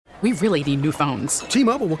We really need new phones.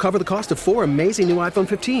 T-Mobile will cover the cost of 4 amazing new iPhone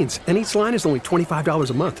 15s, and each line is only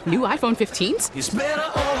 $25 a month. New iPhone 15s? It's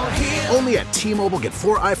better over here. Only at T-Mobile, get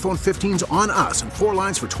 4 iPhone 15s on us and 4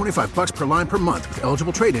 lines for $25 per line per month with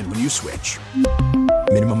eligible trade-in when you switch.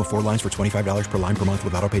 Minimum of 4 lines for $25 per line per month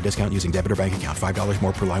with autopay discount using debit or bank account. $5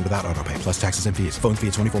 more per line without autopay, plus taxes and fees. Phone fee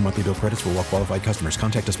at 24 monthly bill credits for well-qualified customers.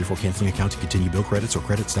 Contact us before canceling account to continue bill credits or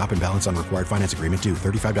credit stop and balance on required finance agreement due.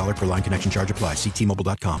 $35 per line connection charge applies. See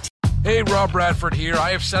T-Mobile.com. Hey, Rob Bradford here. I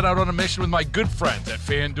have set out on a mission with my good friends at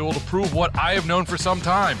FanDuel to prove what I have known for some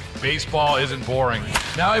time. Baseball isn't boring.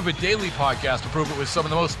 Now I have a daily podcast to prove it with some of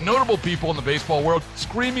the most notable people in the baseball world,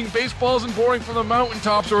 screaming baseball isn't boring from the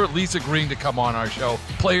mountaintops, or at least agreeing to come on our show.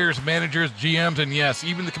 Players, managers, GMs, and yes,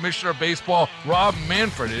 even the commissioner of baseball, Rob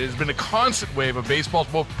Manfred. It has been a constant wave of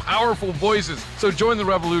baseball's most powerful voices. So join the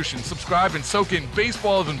revolution. Subscribe and soak in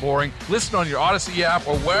Baseball Isn't Boring. Listen on your Odyssey app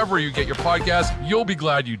or wherever you get your podcast. You'll be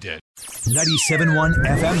glad you did. 97.1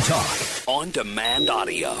 FM Talk. On demand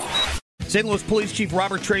audio. St. Louis Police Chief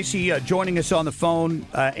Robert Tracy joining us on the phone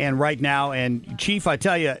and right now. And, Chief, I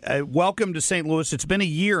tell you, welcome to St. Louis. It's been a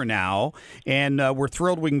year now, and we're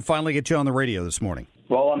thrilled we can finally get you on the radio this morning.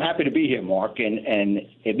 Well, I'm happy to be here, Mark, and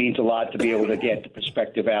it means a lot to be able to get the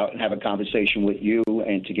perspective out and have a conversation with you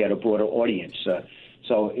and to get a broader audience.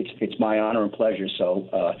 So it's my honor and pleasure.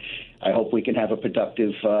 So I hope we can have a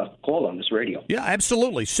productive call on this radio. Yeah,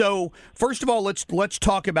 absolutely. So first of all, let's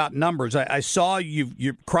talk about numbers. I saw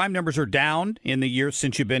your crime numbers are down in the year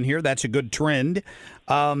since you've been here. That's a good trend.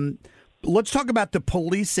 Let's talk about the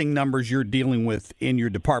policing numbers you're dealing with in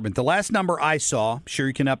your department. The last number I saw, sure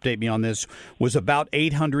you can update me on this, was about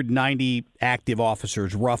 890 active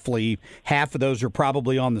officers. Roughly half of those are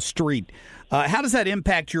probably on the street. How does that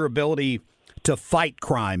impact your ability to fight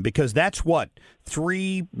crime? Because that's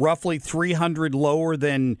roughly 300 lower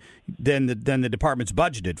than the department's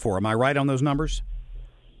budgeted for. Am I right on those numbers?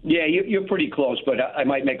 Yeah, you're pretty close, but I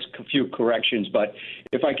might make a few corrections. But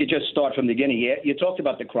if I could just start from the beginning, you talked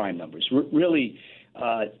about the crime numbers. Really,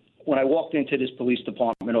 when I walked into this police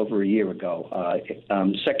department over a year ago,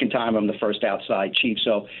 second time I'm the first outside chief,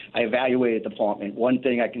 so I evaluated the department. One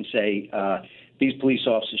thing I can say, these police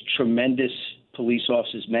officers, tremendous police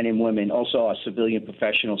officers, men and women, also our civilian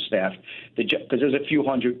professional staff, because there's a few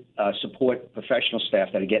hundred support professional staff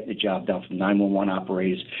that are getting the job done, from 911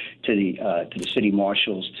 operators to the city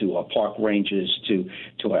marshals, to our park rangers,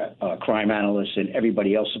 to our crime analysts, and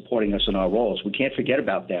everybody else supporting us in our roles. We can't forget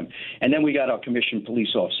about them. And then we got our commissioned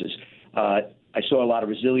police officers. I saw a lot of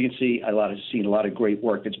resiliency. I've seen a lot of great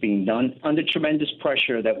work that's being done under tremendous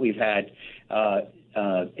pressure that we've had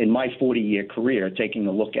in my 40-year career, taking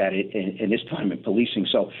a look at it in this time in policing.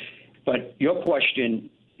 So, but your question,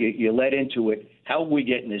 you led into it. How are we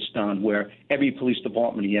getting this done where every police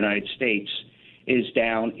department in the United States is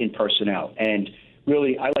down in personnel? And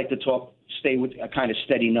really, I like to stay with a kind of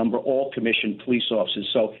steady number, all commissioned police officers.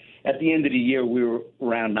 So at the end of the year, we were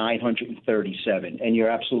around 937. And you're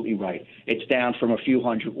absolutely right. It's down from a few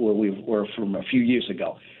hundred where we were from a few years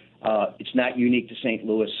ago. It's not unique to St.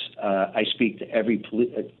 Louis. I speak to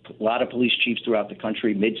a lot of police chiefs throughout the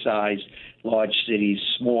country, mid-sized, large cities,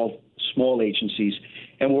 small agencies,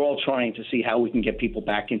 and we're all trying to see how we can get people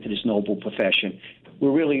back into this noble profession. We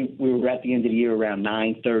were at the end of the year around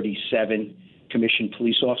 937 commissioned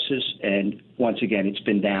police officers, and once again, it's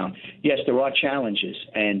been down. Yes, there are challenges,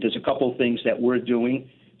 and there's a couple of things that we're doing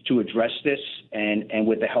to address this, and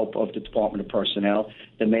with the help of the Department of Personnel,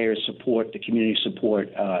 the mayor's support, the community support,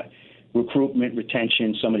 recruitment,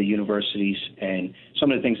 retention, some of the universities, and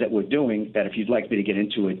some of the things that we're doing that if you'd like me to get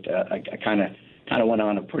into it, I kind of went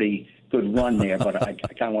on a pretty good run there, but I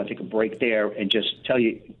kind of want to take a break there and just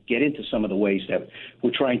get into some of the ways that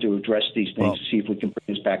we're trying to address these things to see if we can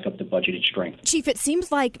bring this back up to budgeted strength. Chief, it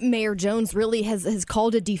seems like Mayor Jones really has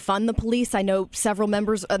called to defund the police. I know several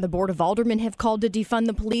members of the Board of Aldermen have called to defund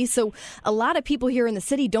the police. So a lot of people here in the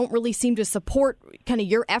city don't really seem to support kind of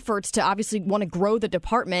your efforts to obviously want to grow the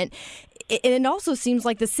department. And it also seems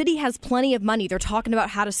like the city has plenty of money. They're talking about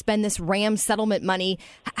how to spend this RAM settlement money.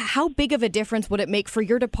 How big of a difference would it make for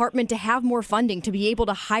your department to have more funding to be able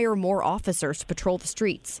to hire more officers to patrol the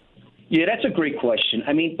streets? Yeah, that's a great question.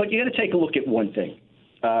 I mean, but you got to take a look at one thing.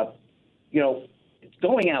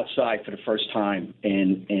 Going outside for the first time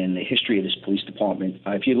in the history of this police department,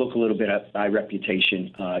 if you look a little bit at my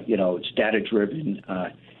reputation, it's data-driven,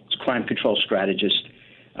 it's crime control strategist.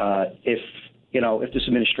 If this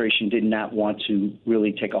administration did not want to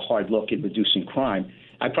really take a hard look at reducing crime,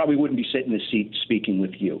 I probably wouldn't be sitting in this seat speaking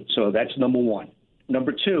with you. So that's number one.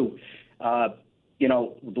 Number two, the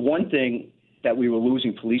one thing that we were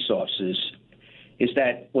losing police officers is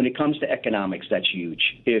that when it comes to economics, that's huge.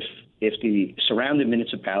 If the surrounding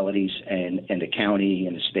municipalities and the county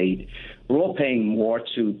and the state are all paying more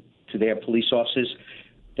to their police officers,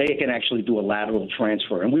 they can actually do a lateral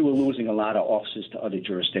transfer. And we were losing a lot of officers to other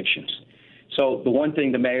jurisdictions. So the one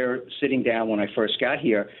thing the mayor sitting down when I first got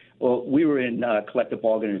here, well, we were in collective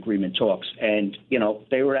bargaining agreement talks, and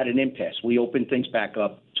they were at an impasse. We opened things back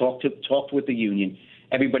up, talked with the union.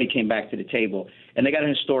 Everybody came back to the table, and they got an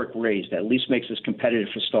historic raise that at least makes us competitive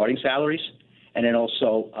for starting salaries, and then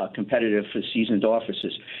also competitive for seasoned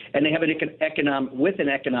officers. And they have an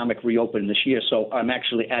economic reopening this year. So I'm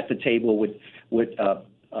actually at the table with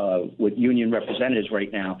union representatives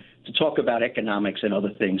right now to talk about economics and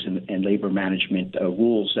other things and labor management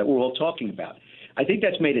rules that we're all talking about. I think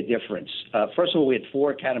that's made a difference. First of all, we had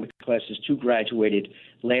 4 academy classes, 2 graduated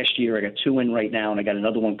last year. I got 2 in right now, and I got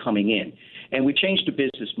another one coming in. And we changed the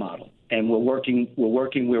business model, and we're working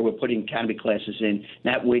where we're putting academy classes in,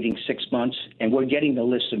 not waiting 6 months, and we're getting the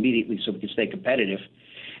lists immediately so we can stay competitive.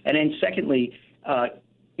 And then secondly, a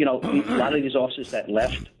lot of these officers that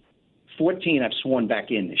left, 14 I've sworn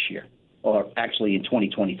back in this year, or actually in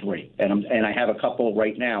 2023, and I have a couple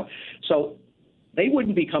right now. So they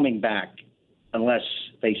wouldn't be coming back unless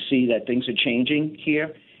they see that things are changing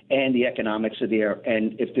here and the economics are there.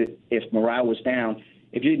 And if morale was down,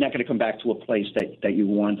 if you're not going to come back to a place that you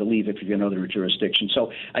wanted to leave if you're in another jurisdiction. So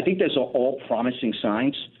I think there's all promising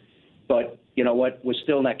signs, but you know what? We're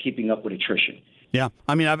still not keeping up with attrition. Yeah,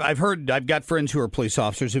 I mean, I've got friends who are police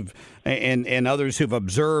officers and others who've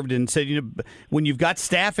observed and said, when you've got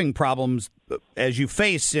staffing problems as you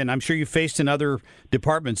face, and I'm sure you faced in other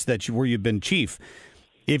departments where you've been chief,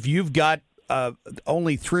 if you've got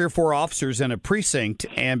only 3 or 4 officers in a precinct,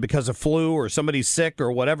 and because of flu or somebody's sick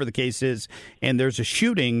or whatever the case is, and there's a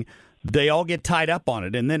shooting, they all get tied up on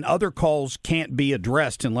it, and then other calls can't be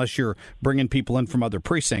addressed unless you're bringing people in from other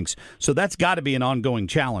precincts. So that's got to be an ongoing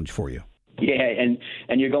challenge for you. Yeah,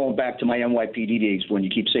 and you're going back to my NYPD days when you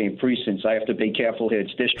keep saying precincts. I have to be careful here.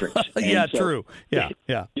 It's districts. Yeah, so, true. Yeah.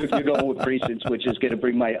 You're going with precincts, which is going to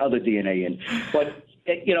bring my other DNA in. But,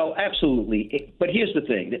 absolutely. But here's the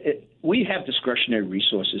thing. We have discretionary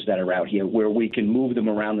resources that are out here where we can move them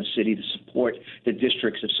around the city to support the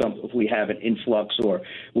districts if we have an influx or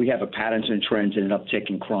we have a patterns and trends and an uptick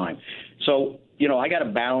in crime. So, I got to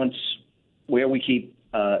balance where we keep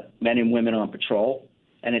men and women on patrol.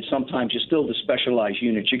 And it's sometimes you're still the specialized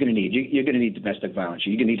units you're going to need. You're going to need domestic violence.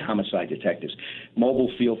 You're going to need homicide detectives,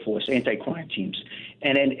 mobile field force, anti-crime teams.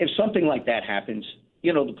 And then if something like that happens,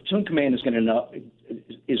 the platoon commander is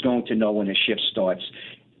going to know when the shift starts.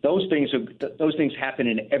 Those things happen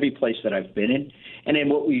in every place that I've been in. And then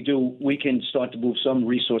what we do, we can start to move some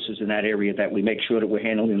resources in that area that we make sure that we're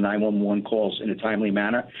handling the 911 calls in a timely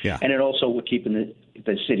manner. Yeah. And then also we're keeping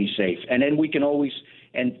the city safe. And then we can always,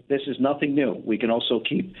 and this is nothing new, we can also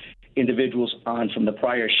keep individuals on from the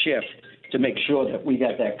prior shift to make sure that we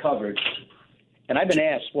got that covered. And I've been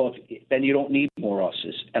asked, well, then you don't need more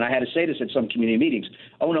officers. And I had to say this at some community meetings.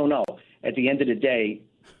 Oh, no. At the end of the day,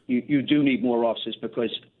 you do need more officers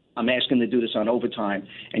because I'm asking to do this on overtime,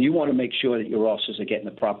 and you want to make sure that your officers are getting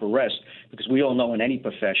the proper rest because we all know in any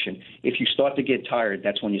profession, if you start to get tired,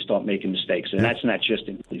 that's when you start making mistakes, and that's not just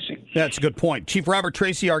in policing. That's a good point. Chief Robert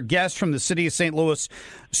Tracy, our guest from the city of St. Louis.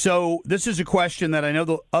 So this is a question that I know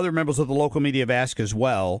the other members of the local media have asked as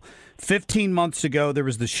well. 15 months ago, there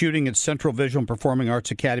was the shooting at Central Visual and Performing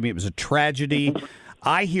Arts Academy. It was a tragedy.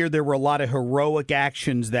 I hear there were a lot of heroic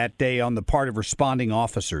actions that day on the part of responding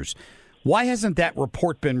officers. Why hasn't that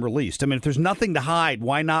report been released? I mean, if there's nothing to hide,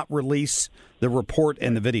 why not release the report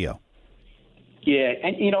and the video? Yeah,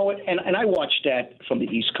 and you know what? And I watched that from the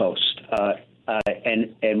East Coast,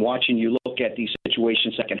 and watching you look at these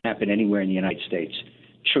situations that can happen anywhere in the United States.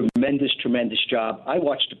 Tremendous job. I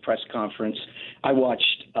watched the press conference. I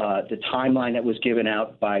watched the timeline that was given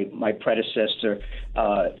out by my predecessor,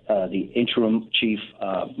 the interim chief,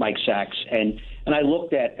 Mike Sachs, and I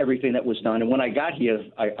looked at everything that was done. And when I got here,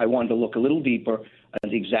 I wanted to look a little deeper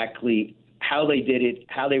at exactly how they did it,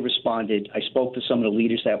 how they responded. I spoke to some of the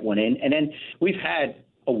leaders that went in. And then we've had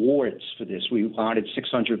awards for this. We honored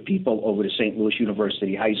 600 people over to St. Louis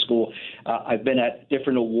University High School. I've been at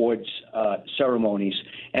different awards ceremonies,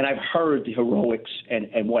 and I've heard the heroics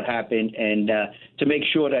and what happened, and to make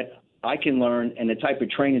sure that I can learn and the type of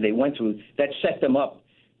training they went through that set them up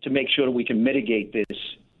to make sure that we can mitigate this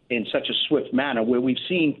in such a swift manner where we've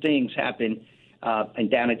seen things happen.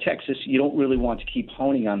 And down in Texas, you don't really want to keep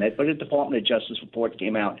honing on that. But the Department of Justice report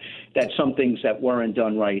came out that some things that weren't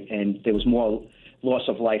done right, and there was more loss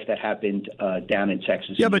of life that happened down in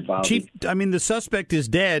Texas. Yeah, but Chief, I mean, the suspect is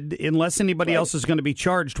dead. Unless anybody else is going to be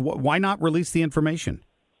charged, why not release the information?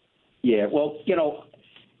 Yeah, well,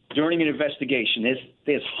 during an investigation,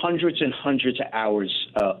 there's hundreds and hundreds of hours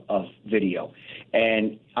of video,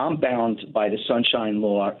 and I'm bound by the Sunshine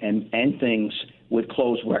Law and things with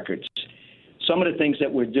closed records. Some of the things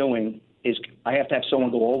that we're doing is I have to have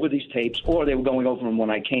someone go over these tapes, or they were going over them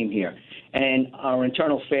when I came here. And our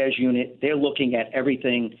internal affairs unit, they're looking at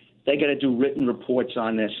everything. They got to do written reports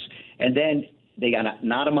on this, and then they got to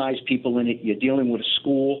anonymize people in it. You're dealing with a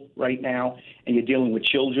school right now, and you're dealing with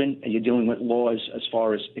children, and you're dealing with laws as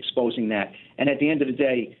far as exposing that. And at the end of the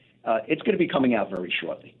day, it's going to be coming out very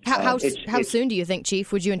shortly. How soon do you think,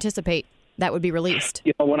 Chief, would you anticipate that would be released?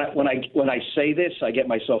 When I say this, I get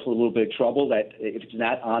myself a little bit of trouble. That if it's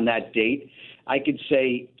not on that date, I could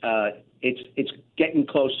say it's getting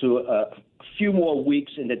close to a few more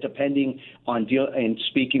weeks, and that depending on and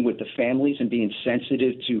speaking with the families and being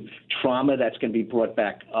sensitive to trauma that's going to be brought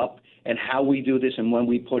back up, and how we do this and when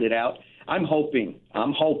we put it out. I'm hoping,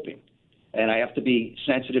 and I have to be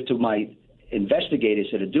sensitive to my investigators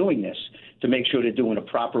that are doing this to make sure they're doing a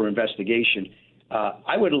proper investigation.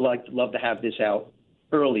 I would love to have this out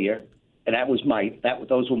earlier, and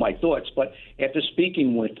those were my thoughts. But after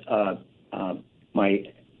speaking with my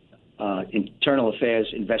internal affairs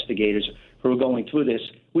investigators who are going through this,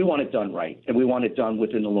 we want it done right, and we want it done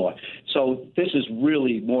within the law. So this is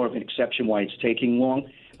really more of an exception why it's taking long.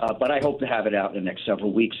 But I hope to have it out in the next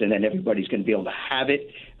several weeks, and then everybody's going to be able to have it.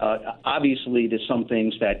 Obviously, there's some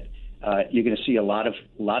things that you're going to see a lot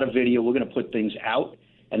of video. We're going to put things out,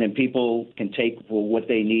 and then people can take what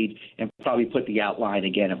they need and probably put the outline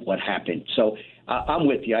again of what happened. So I'm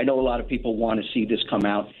with you. I know a lot of people want to see this come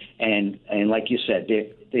out, and like you said,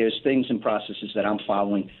 there's things and processes that I'm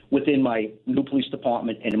following within my new police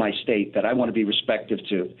department and in my state that I want to be respectful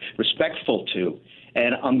to,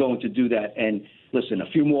 and I'm going to do that. And listen, a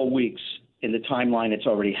few more weeks in the timeline that's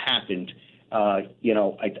already happened. I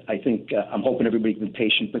think I'm hoping everybody can be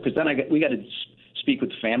patient, because then we got to speak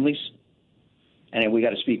with the families, and then we got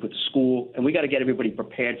to speak with the school, and we got to get everybody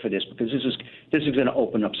prepared for this, because this is going to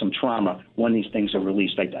open up some trauma when these things are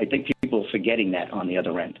released. I think people are forgetting that on the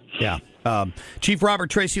other end. Yeah. Chief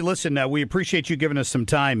Robert Tracy, listen, we appreciate you giving us some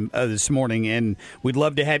time this morning, and we'd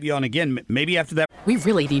love to have you on again, maybe after that. We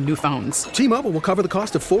really need new phones. T-Mobile will cover the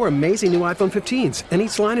cost of 4 amazing new iPhone 15s, and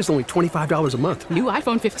each line is only $25 a month. New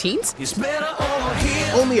iPhone 15s? It's better over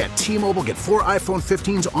here. Only at T-Mobile, get 4 iPhone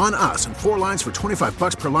 15s on us and 4 lines for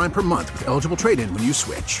 $25 per line per month with eligible trade-in when you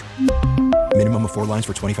switch. Minimum of 4 lines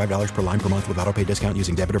for $25 per line per month with autopay discount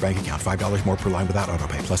using debit or bank account. $5 more per line without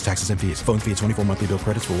autopay, plus taxes and fees. Phone fee at 24 monthly bill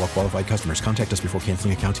credits for well-qualified customers. Contact us before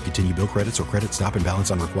canceling account to continue bill credits or credit stop and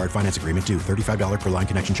balance on required finance agreement due. $35 per line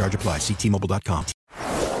connection charge applies. See T-Mobile.com.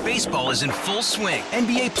 Baseball is in full swing.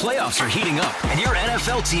 NBA playoffs are heating up, and your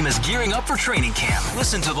NFL team is gearing up for training camp.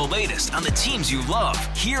 Listen to the latest on the teams you love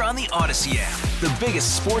here on the Odyssey app. The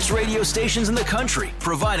biggest sports radio stations in the country,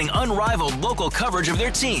 providing unrivaled local coverage of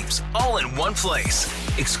their teams, all in one place.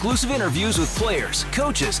 Exclusive interviews with players,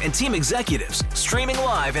 coaches, and team executives, streaming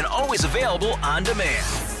live and always available on demand.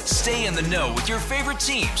 Stay in the know with your favorite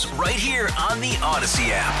teams right here on the Odyssey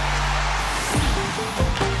app.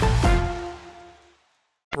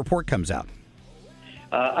 Report comes out.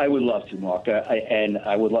 I would love to, Mark, and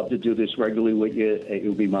I would love to do this regularly with you. It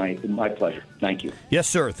would be my pleasure. Thank you. Yes,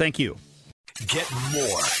 sir. Thank you. Get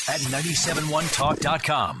more at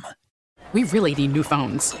 971talk.com. We really need new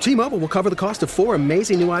phones. T-Mobile will cover the cost of 4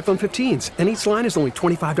 amazing new iPhone 15s, and each line is only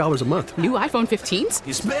 $25 a month. New iPhone 15s?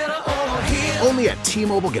 It's better over here. Only at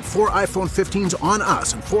T-Mobile, get 4 iPhone 15s on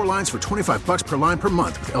us and 4 lines for $25 per line per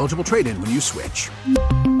month with eligible trade-in when you switch.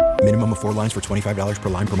 Minimum of 4 lines for $25 per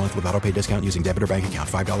line per month with autopay discount using debit or bank account.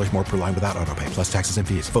 $5 more per line without autopay, plus taxes and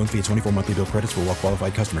fees. Phone fee at 24 monthly bill credits for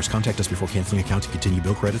well-qualified customers. Contact us before canceling account to continue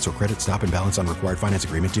bill credits or credit stop and balance on required finance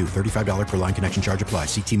agreement due. $35 per line connection charge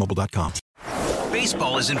applies. See T-Mobile.com.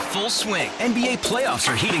 Baseball is in full swing. NBA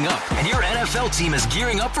playoffs are heating up, and your NFL team is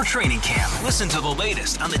gearing up for training camp. Listen to the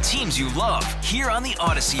latest on the teams you love here on the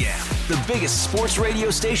Odyssey app. The biggest sports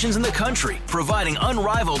radio stations in the country, providing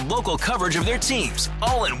unrivaled local coverage of their teams,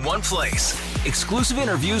 all in one place. Exclusive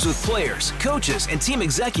interviews with players, coaches, and team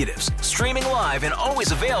executives, streaming live and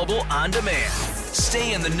always available on demand.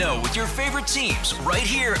 Stay in the know with your favorite teams right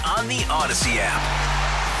here on the Odyssey app.